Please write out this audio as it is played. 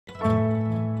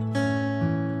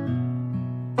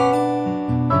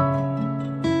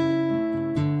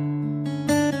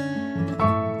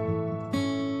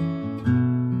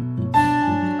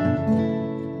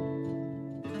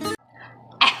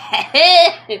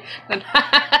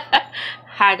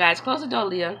Hi guys, close the door,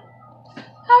 Leah.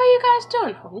 How are you guys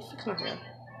doing? Oh, let me fix my hair.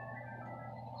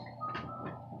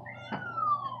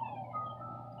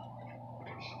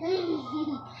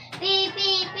 Beep,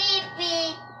 beep, beep,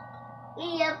 beep. Can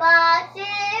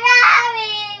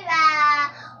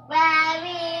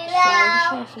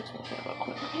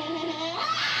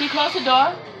you close the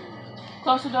door?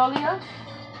 Close the door, Leah.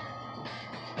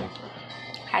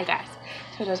 Hi guys.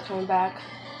 So just coming back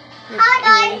with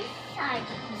a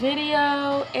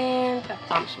video, and I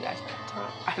promise you guys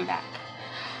I'm back.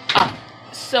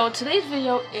 So today's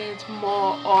video is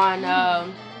more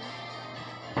on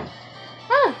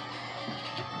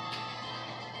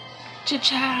chit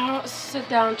chat, sit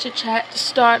down, chit chat,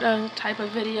 start a type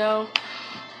of video.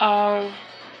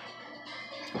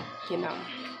 You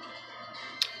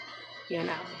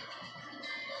know.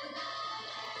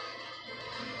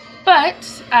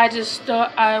 But I just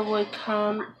thought I would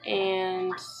come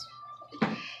and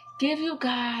give you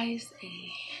guys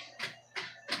a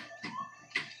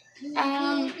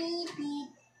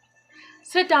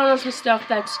sit down on some stuff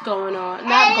that's going on.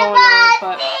 Not going on,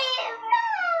 but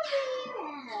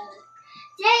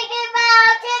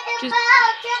just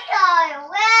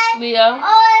Leo.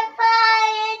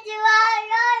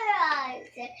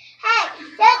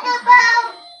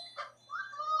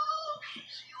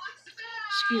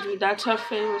 Excuse me, that's her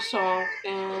favorite song,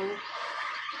 and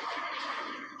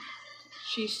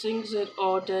she sings it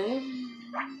all day.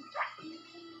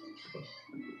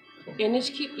 And it's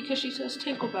cute because she says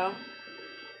Tinkle Bell.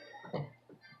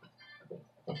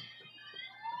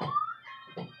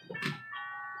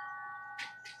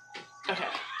 Okay,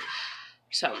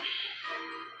 so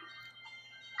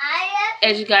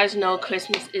as you guys know,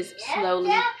 Christmas is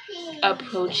slowly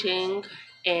approaching,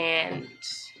 and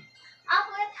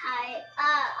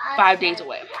 5 days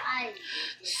away.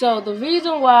 So the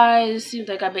reason why it seems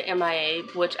like I've been MIA,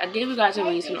 which I gave you guys a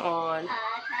reason on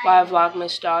why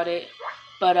Vlogmas started,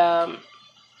 but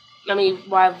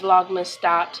why Vlogmas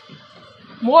stopped.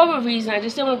 More of a reason, I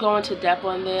just didn't want to go into depth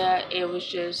on there. It was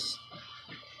just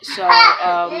so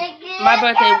my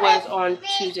birthday was on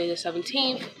Tuesday the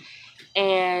 17th,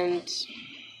 and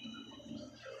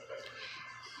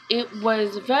it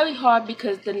was very hard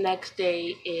because the next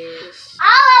day is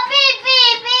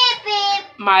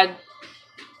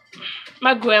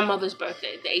my grandmother's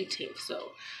birthday, the 18th.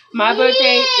 So my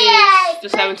birthday is the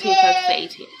 17th, that's the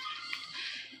 18th.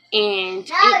 And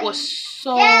it was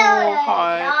so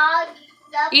hard,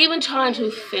 even trying to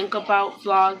think about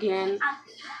vlogging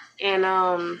and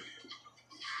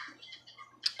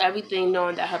everything,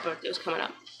 knowing that her birthday was coming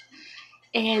up.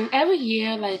 And every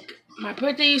year, like, my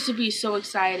birthday used to be so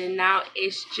exciting. Now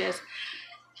it's just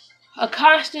a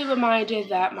constant reminder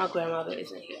that my grandmother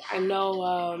isn't here. I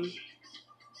know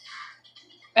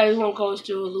everyone goes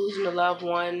through losing a loved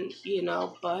one, you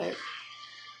know, but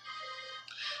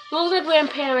losing a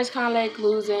grandparent is kind of like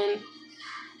losing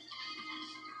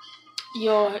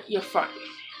your friend.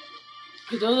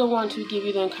 Because those are the ones who give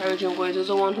you the encouraging words. Those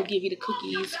are the ones who give you the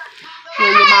cookies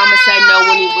when your mama said no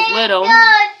when you was little.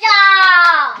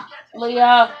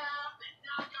 Leah,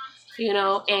 you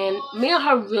know, and me and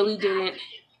her really didn't,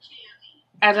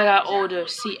 as I got older,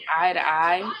 see eye to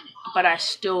eye, but I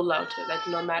still loved her, like,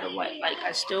 no matter what. Like,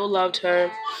 I still loved her.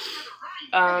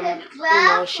 You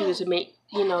know, she was,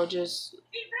 you know, just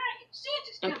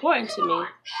important to me,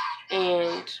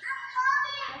 and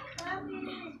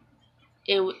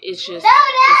it's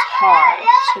hard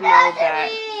to know that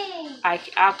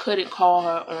I couldn't call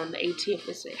her on the 18th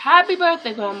and say, Happy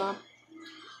birthday, Grandma,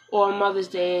 or Mother's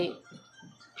Day,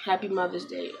 Happy Mother's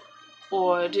Day,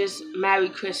 or just Merry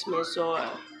Christmas, or,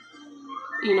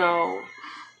 you know,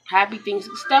 Happy things,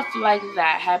 stuff like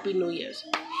that, Happy New Year's.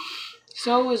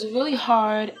 So it was really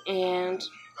hard, and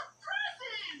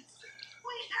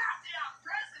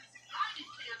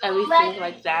everything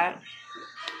like that.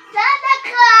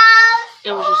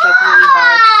 It was just like really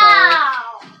hard.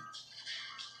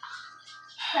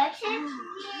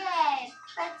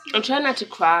 So I'm trying not to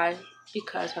cry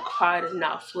because I cried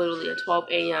enough, literally at 12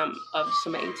 a.m. of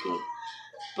December 18th.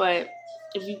 But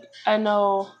I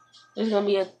know it's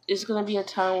gonna be a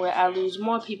time where I lose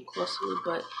more people close to me,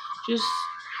 but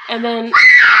and then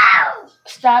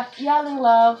stop yelling,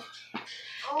 love.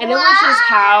 And it was just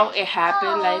how it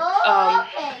happened. Like,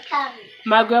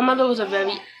 my grandmother was a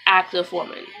very active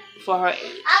woman for her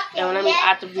age. And when I mean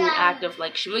active, being active,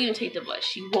 like, she really didn't take the bus.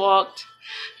 She walked.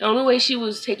 The only way she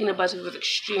was taking the bus was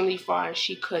extremely far, and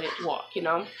she couldn't walk, you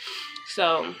know?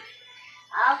 So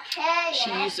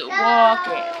she used to walk,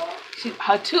 and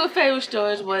her two favorite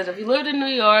stores was, if you lived in New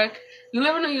York, and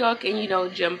you know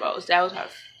Jimbo's. That was her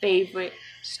favorite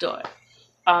store.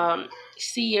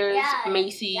 Sears,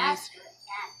 Macy's,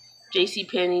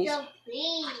 JCPenney's,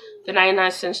 the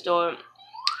 99-cent store.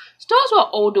 Stores where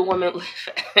older women live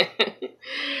at.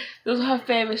 Those were her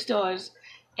favorite stores.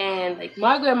 And like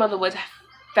my grandmother was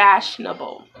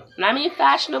fashionable. When I mean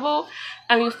fashionable,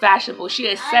 I mean fashionable. She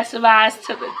accessorized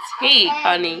to the T,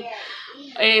 honey.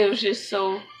 It was just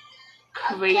so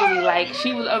crazy. Like,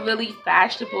 she was a really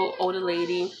fashionable older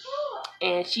lady.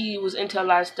 And she was into a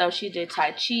lot of stuff. She did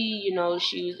Tai Chi, you know.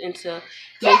 She was into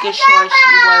making sure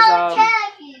she was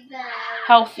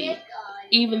healthy.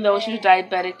 Even though she was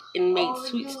diabetic and made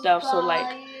sweet stuff. So, like,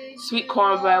 sweet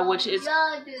cornbread, which is,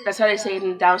 that's how they say it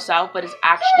in down south, but it's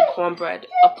actually cornbread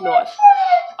up north.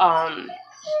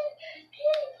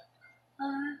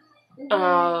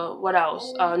 What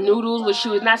else? Noodles, which she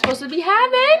was not supposed to be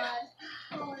having.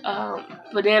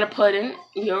 Banana pudding.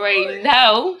 You already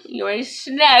know. You already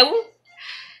know.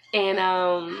 And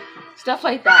stuff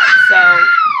like that.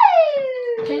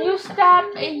 So, can you stop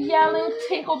yelling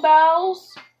Tinkle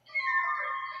Bells?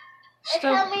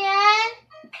 Come in.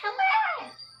 Come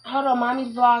on. Hold on,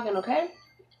 mommy's vlogging, okay?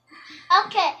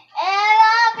 Okay. And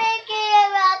I'll make you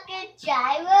a good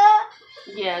driver.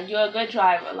 Yeah, you're a good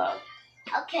driver, love.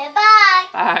 Okay, bye.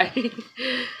 Bye.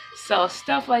 So,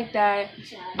 stuff like that.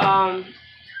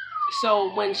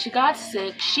 So, when she got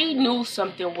sick, she knew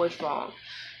something was wrong.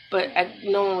 But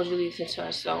no one was really listening to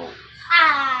her, so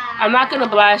I'm not going to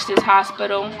blast this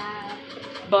hospital.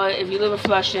 But if you live in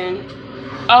Flushing,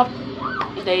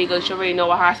 there you go. You already know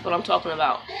what hospital I'm talking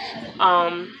about.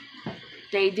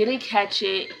 They didn't catch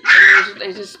it. And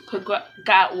it just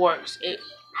got worse. It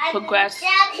progressed.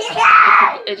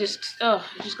 It just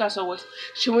got so worse.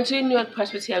 She went to the New York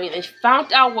Presbyterian and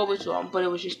found out what was wrong, but it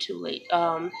was just too late.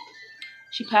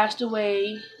 She passed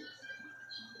away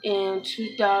in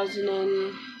 2000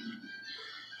 and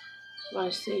I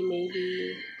want to say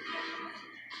maybe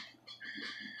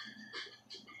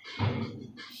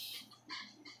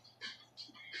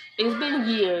it's been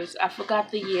years. I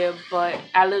forgot the year, but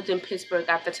I lived in Pittsburgh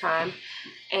at the time,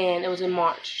 and it was in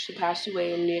March. She passed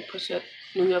away in New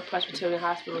York Presbyterian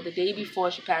Hospital. The day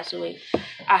before she passed away,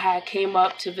 I had came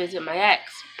up to visit my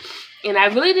ex, and I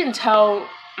really didn't tell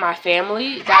my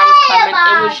family that I was coming.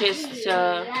 It was just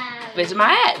to visit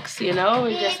my ex, you know,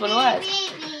 and just what it was.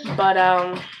 But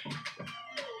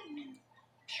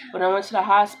when I went to the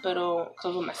hospital,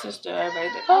 because with my sister,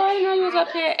 everybody's like, oh, I didn't know you was up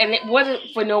here. And it wasn't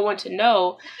for no one to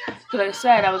know. Because like I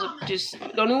said, I was just,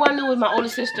 the only one I knew was my older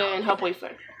sister and her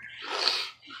boyfriend.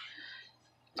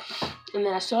 And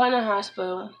then I saw her in the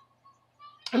hospital.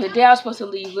 And the day I was supposed to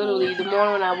leave, literally, the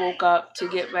morning when I woke up to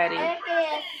get ready,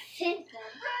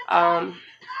 I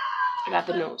got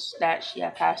the news that she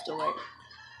had passed away.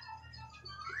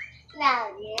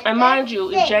 And mind you,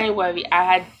 in January, I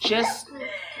had just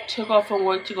took off from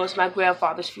work to go to my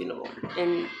grandfather's funeral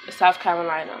in South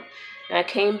Carolina. And I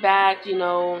came back, you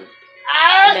know,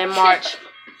 and then March,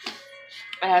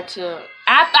 I had to,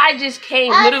 after I just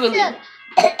came, literally.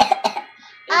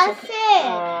 I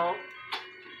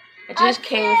just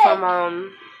came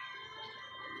from,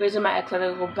 visiting my ex, I had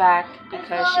to go back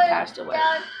because she passed away.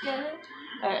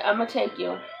 Alright, I'm going to take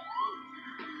you.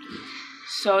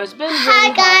 So it's been really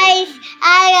hard. Hi guys,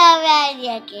 I am ready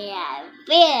to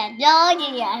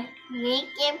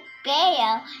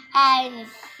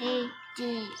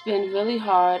It's been really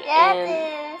hard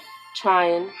and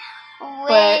trying.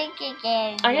 But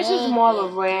I guess it's more of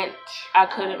a rant. I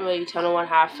couldn't really tell no one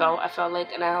how I felt. I felt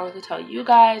like, and I only could tell you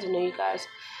guys. I know you guys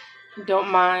don't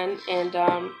mind. And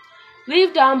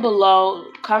leave down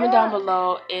below, comment down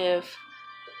below if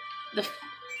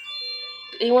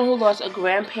anyone who lost a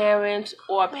grandparent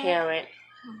or a parent,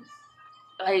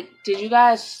 like, did you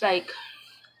guys, like,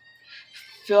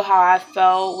 feel how I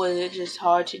felt? Was it just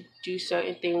hard to do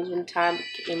certain things when time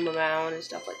came around and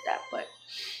stuff like that? But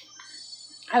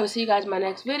I will see you guys in my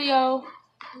next video.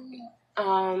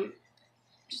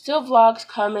 Still vlogs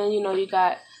coming. You know, you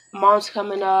got Mom's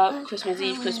coming up, Christmas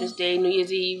Eve, Christmas Day, New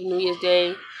Year's Eve, New Year's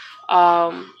Day.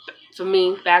 For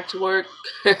me, back to work.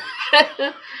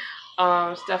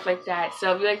 Stuff like that.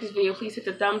 So if you like this video, please hit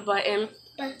the thumbs button.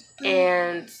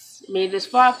 And made this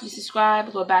far, please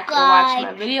subscribe. Go back and watch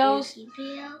my videos.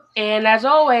 And as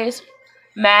always,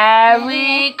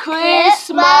 Merry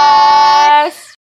Christmas!